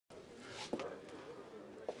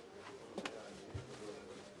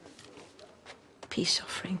peace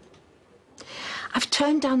offering. I've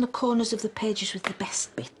turned down the corners of the pages with the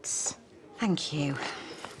best bits. Thank you.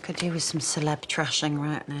 Could do with some celeb trashing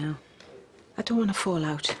right now. I don't want to fall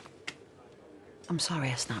out. I'm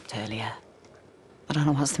sorry I snapped earlier. I don't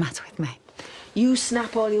know what's the matter with me. You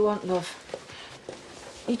snap all you want, love.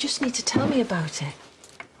 You just need to tell me about it.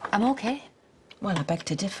 I'm okay. Well, I beg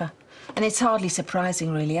to differ. And it's hardly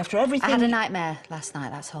surprising, really, after everything... I had a nightmare last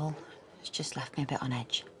night, that's all. It's just left me a bit on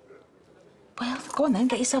edge. Well, go on then,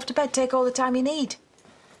 get yourself to bed. Take all the time you need.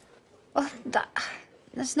 Well,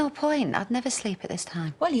 there's no point. I'd never sleep at this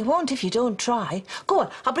time. Well, you won't if you don't try. Go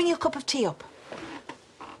on, I'll bring you a cup of tea up.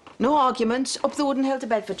 No arguments. Up the wooden hill to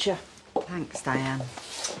Bedfordshire. Thanks, Diane.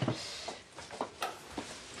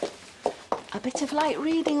 A bit of light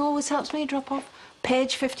reading always helps me drop off.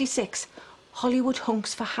 Page 56. Hollywood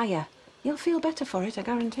hunks for hire. You'll feel better for it, I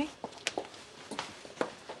guarantee.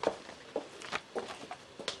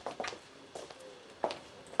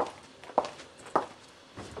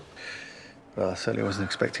 Well, I certainly wasn't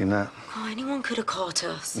expecting that. Oh, anyone could have caught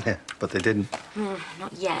us. Yeah, but they didn't.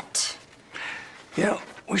 Not yet. Yeah,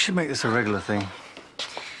 we should make this a regular thing.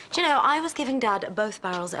 Do you know, I was giving Dad both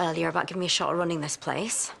barrels earlier about giving me a shot at running this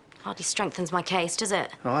place. Hardly strengthens my case, does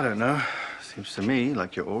it? Oh, I don't know. Seems to me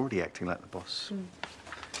like you're already acting like the boss.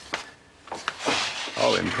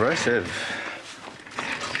 Oh, impressive.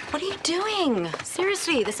 What are you doing?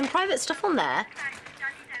 Seriously, there's some private stuff on there.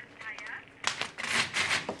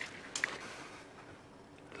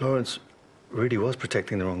 Lawrence really was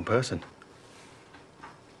protecting the wrong person.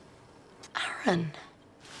 Aaron,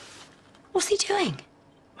 what's he doing?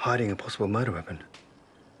 Hiding a possible murder weapon.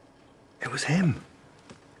 It was him.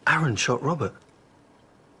 Aaron shot Robert.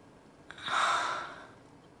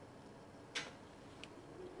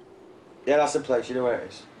 Yeah, that's the place. You know where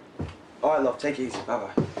it is. All right, love. Take it easy.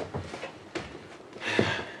 Bye-bye.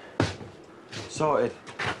 Sorted.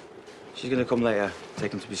 She's gonna come later.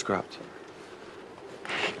 Take them to be scrapped.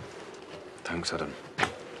 Thanks, Adam.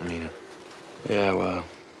 I mean it. Yeah, well,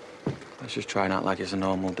 let's just try and act like it's a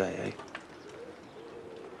normal day, eh?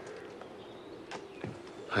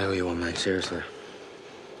 I owe you one, mate. Seriously.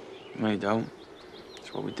 No, you don't.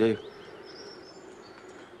 It's what we do.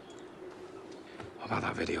 What about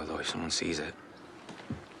that video, though, if someone sees it?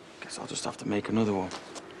 Guess I'll just have to make another one.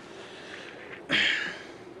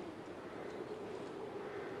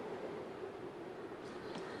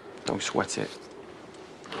 Don't sweat it.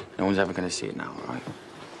 No one's ever gonna see it now, all right?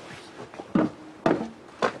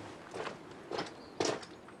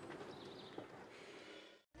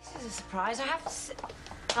 This is a surprise. I have to see...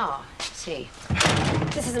 Oh, see.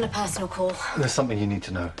 This isn't a personal call. There's something you need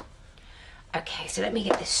to know. Okay, so let me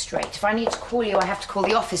get this straight. If I need to call you, I have to call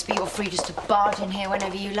the office, but you're free just to barge in here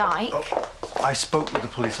whenever you like. Oh, I spoke with the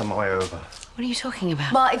police on my way over. What are you talking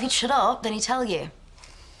about? Well, if you'd shut up, then he'd tell you.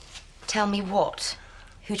 Tell me what?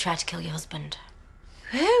 Who tried to kill your husband?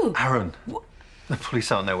 Who? Aaron. The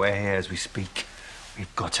police are on their way here as we speak.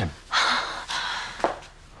 We've got him.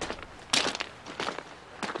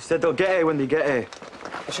 He said they'll get here when they get here.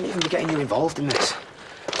 I shouldn't even be getting you involved in this.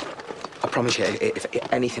 I promise you, if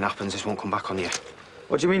anything happens, this won't come back on you.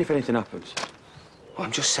 What do you mean if anything happens? Well,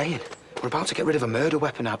 I'm just saying. We're about to get rid of a murder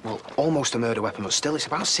weapon. Well, almost a murder weapon, but still, it's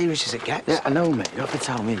about as serious as it gets. Yeah, I know, mate. You don't have to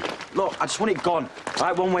tell me. Look, I just want it gone.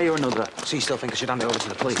 Right, one way or another. So you still think I should hand it over to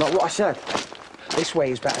the police? Not what I said. This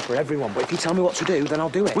way is better for everyone, but if you tell me what to do, then I'll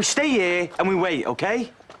do it. We stay here and we wait,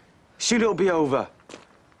 OK? Soon it'll be over.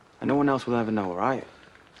 And no one else will ever know, all right?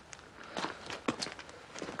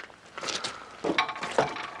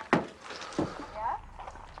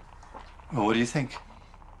 Well, what do you think?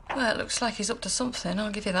 Well, it looks like he's up to something,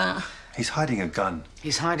 I'll give you that. He's hiding a gun.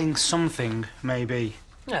 He's hiding something, maybe.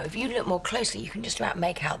 No, if you look more closely, you can just about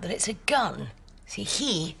make out that it's a gun. See,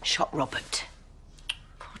 he shot Robert.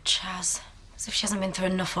 Poor Chaz. As if she hasn't been through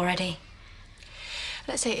enough already.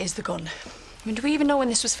 Let's say it is the gun. I mean, do we even know when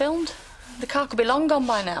this was filmed? The car could be long gone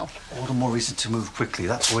by now. All the more reason to move quickly.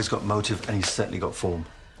 That's always got motive, and he's certainly got form.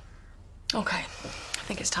 OK. I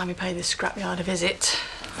think it's time we pay this scrapyard a visit.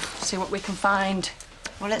 See what we can find.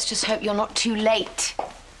 Well, let's just hope you're not too late.